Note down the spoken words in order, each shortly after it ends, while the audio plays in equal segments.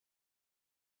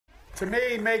To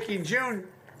me, making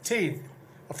Juneteenth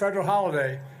a federal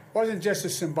holiday wasn't just a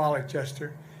symbolic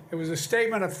gesture. It was a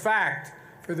statement of fact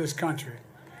for this country.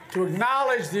 To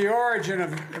acknowledge the origin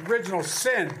of the original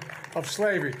sin of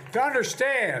slavery. To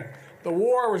understand the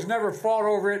war was never fought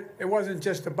over it. It wasn't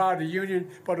just about the Union,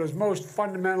 but it was most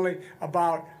fundamentally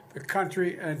about the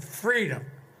country and freedom.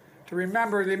 To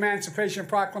remember the Emancipation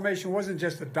Proclamation wasn't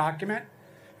just a document.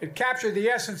 It captured the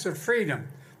essence of freedom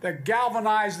that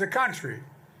galvanized the country.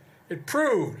 It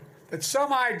proved that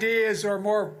some ideas are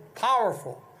more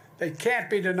powerful. They can't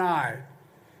be denied.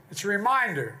 It's a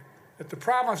reminder that the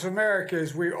promise of America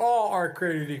is we all are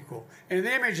created equal in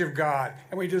the image of God,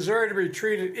 and we deserve to be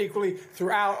treated equally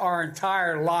throughout our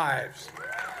entire lives.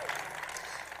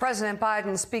 President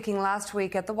Biden speaking last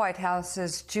week at the White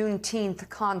House's Juneteenth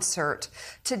concert.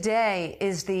 Today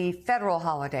is the federal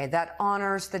holiday that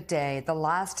honors the day the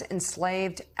last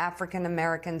enslaved African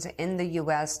Americans in the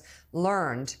U.S.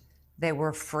 learned they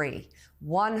were free.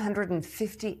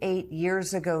 158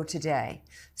 years ago today,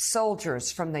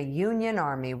 soldiers from the Union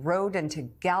Army rode into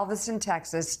Galveston,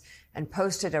 Texas, and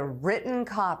posted a written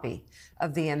copy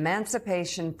of the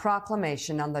Emancipation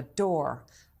Proclamation on the door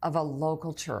of a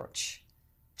local church.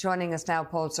 Joining us now,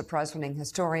 Pulitzer Prize-winning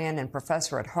historian and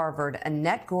professor at Harvard,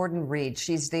 Annette Gordon-Reed.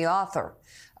 She's the author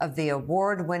of the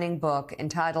award-winning book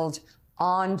entitled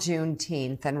On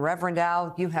Juneteenth. And Reverend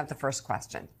Al, you have the first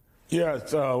question.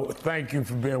 Yes, thank you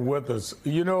for being with us.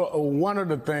 You know, one of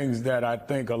the things that I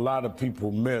think a lot of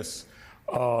people miss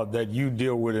that you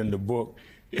deal with in the book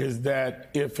is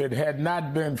that if it had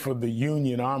not been for the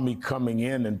Union Army coming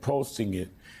in and posting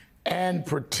it and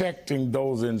protecting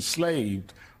those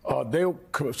enslaved,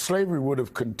 slavery would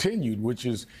have continued, which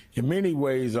is in many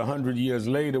ways 100 years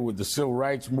later with the Civil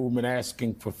Rights Movement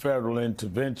asking for federal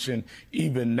intervention.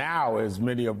 Even now, as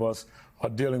many of us are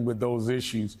dealing with those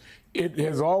issues, it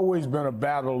has always been a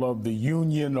battle of the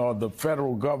Union or the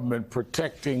federal government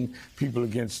protecting people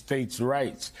against states'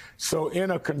 rights. So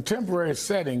in a contemporary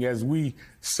setting, as we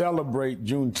celebrate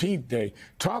Juneteenth Day,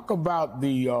 talk about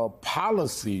the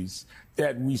policies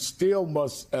that we still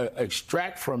must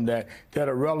extract from that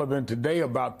are relevant today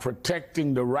about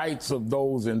protecting the rights of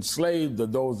those enslaved, or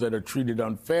those that are treated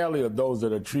unfairly, or those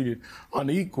that are treated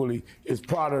unequally, is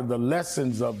part of the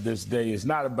lessons of this day. It's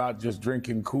not about just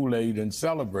drinking Kool-Aid and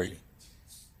celebrating.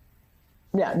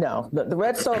 Yeah, no, the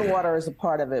red soda water is a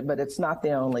part of it, but it's not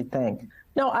the only thing.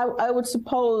 No, I would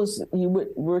suppose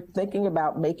we're thinking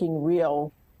about making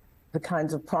real the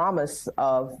kinds of promise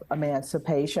of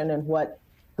emancipation and what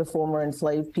the former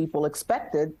enslaved people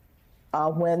expected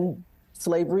when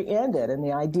slavery ended. And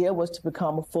the idea was to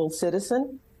become a full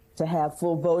citizen, to have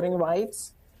full voting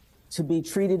rights, to be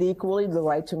treated equally, the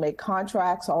right to make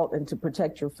contracts, and to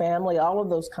protect your family, all of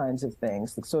those kinds of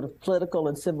things, the sort of political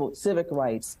and civic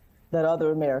rights that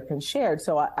other Americans shared.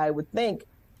 So I would think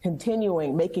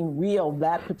continuing, making real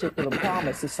that particular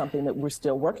promise is something that we're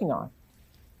still working on.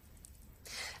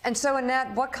 And so,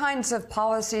 Annette, what kinds of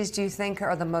policies do you think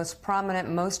are the most prominent,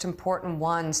 most important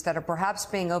ones that are perhaps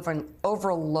being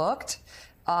overlooked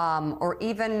or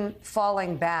even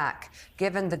falling back,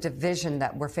 given the division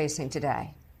that we're facing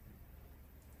today?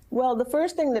 Well, the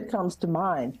first thing that comes to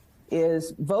mind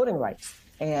is voting rights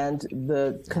and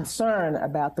the concern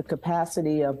about the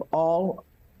capacity of all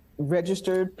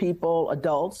registered people,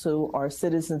 adults who are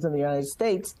citizens of the United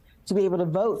States, to be able to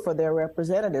vote for their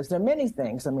representatives. There are many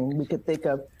things. I mean, we could think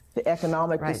of the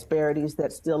economic disparities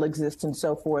that still exist and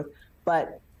so forth.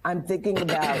 But I'm thinking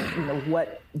about,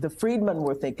 what the freedmen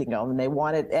were thinking of, and they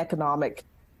wanted economic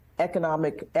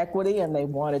equity, and they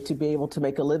wanted to be able to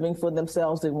make a living for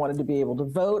themselves. They wanted to be able to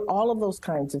vote. All of those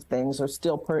kinds of things are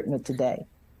still pertinent today.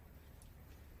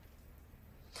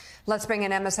 Let's bring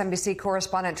in MSNBC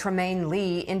correspondent Trymaine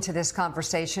Lee into this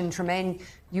conversation. Trymaine,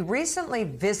 you recently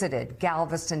visited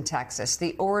Galveston, Texas,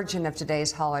 the origin of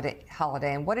today's holiday,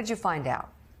 and what did you find out?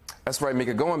 That's right,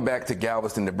 Mika. Going back to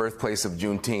Galveston, the birthplace of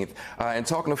Juneteenth, and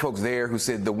talking to folks there who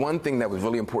said the one thing that was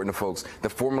really important to folks, the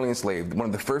formerly enslaved, one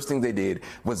of the first things they did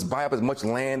was buy up as much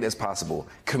land as possible.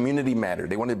 Community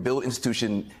mattered. They wanted to build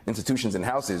institutions and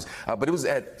houses, but it was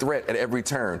at threat at every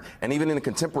turn. And even in a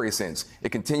contemporary sense,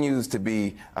 it continues to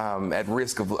be at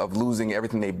risk of losing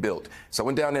everything they built. So I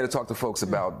went down there to talk to folks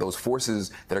about those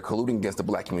forces that are colluding against the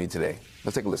black community today.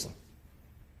 Let's take a listen.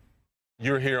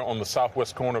 You're here on the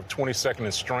southwest corner of 22nd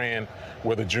and Strand,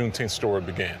 where the Juneteenth story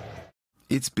began.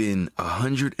 It's been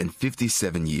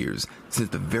 157 years since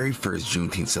the very first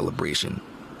Juneteenth celebration,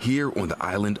 here on the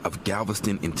island of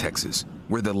Galveston in Texas,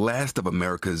 where the last of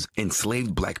America's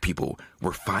enslaved black people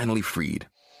were finally freed.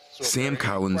 Sam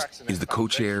Collins is the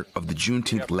co-chair of the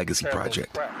Juneteenth Legacy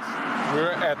Project.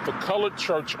 We're at the Colored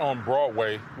Church on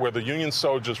Broadway, where the Union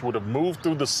soldiers would have moved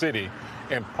through the city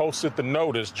and posted the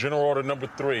notice, General Order Number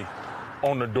 3,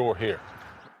 on the door here.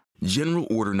 General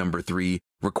Order Number 3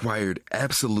 required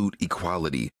absolute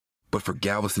equality, but for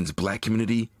Galveston's black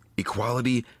community,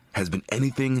 equality has been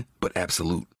anything but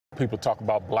absolute. People talk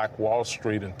about Black Wall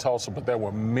Street in Tulsa, but there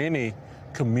were many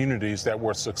communities that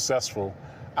were successful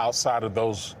outside of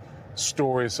those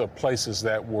stories of places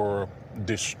that were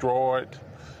destroyed.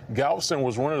 Galveston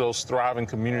was one of those thriving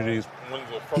communities.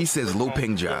 He says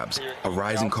low-paying jobs, a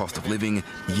rising cost of living,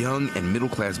 young and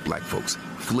middle-class black folks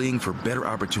fleeing for better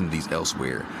opportunities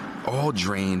elsewhere, all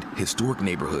drained historic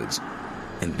neighborhoods.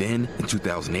 And then, in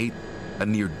 2008, a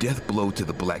near-death blow to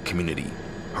the black community,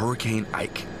 Hurricane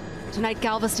Ike. Tonight,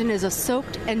 Galveston is a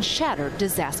soaked and shattered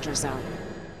disaster zone.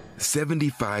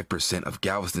 75% of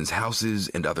Galveston's houses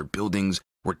and other buildings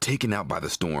were taken out by the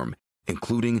storm,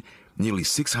 including nearly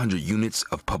 600 units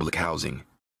of public housing.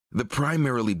 The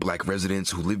primarily black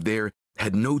residents who lived there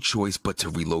had no choice but to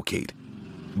relocate.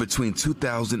 Between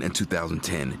 2000 and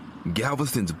 2010,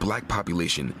 Galveston's black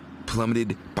population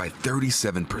plummeted by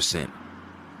 37%.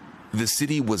 The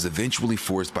city was eventually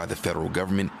forced by the federal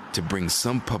government to bring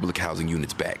some public housing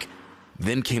units back.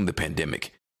 Then came the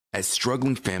pandemic. As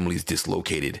struggling families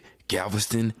dislocated,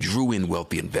 Galveston drew in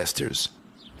wealthy investors.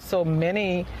 So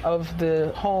many of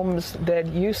the homes that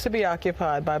used to be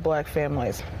occupied by black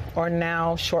families are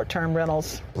now short-term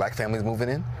rentals. Black families moving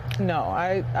in? No,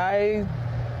 I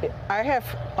have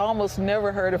almost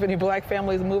never heard of any black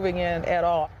families moving in at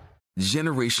all.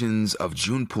 Generations of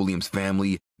June Pulliam's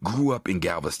family grew up in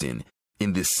Galveston,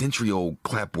 in this century-old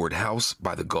clapboard house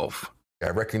by the Gulf. I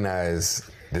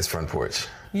recognize this front porch.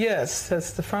 Yes,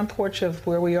 that's the front porch of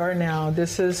where we are now.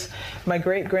 This is my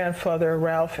great-grandfather,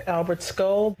 Ralph Albert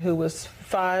Skull, who was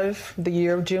 5 the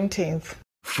year of Juneteenth.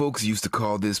 Folks used to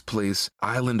call this place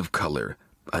Island of Color,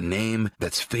 a name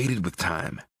that's faded with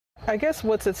time. I guess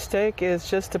what's at stake is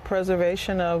just the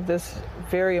preservation of this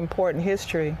very important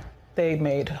history. They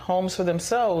made homes for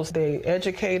themselves. They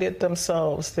educated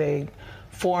themselves. They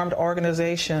formed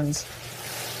organizations.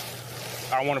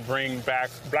 I want to bring back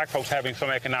black folks having some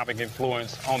economic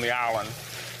influence on the island.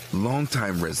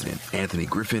 Longtime resident Anthony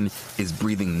Griffin is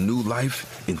breathing new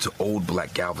life into old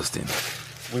black Galveston.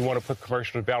 We want to put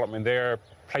commercial development there,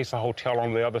 place a hotel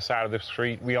on the other side of the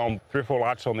street. We own 3 or 4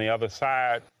 lots on the other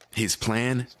side. His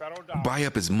plan? Buy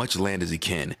up as much land as he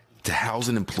can to house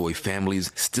and employ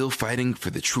families still fighting for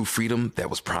the true freedom that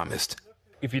was promised.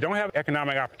 If you don't have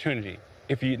economic opportunity,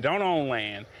 if you don't own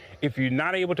land, if you're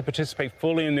not able to participate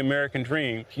fully in the American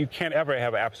dream, you can't ever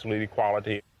have absolute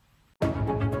equality.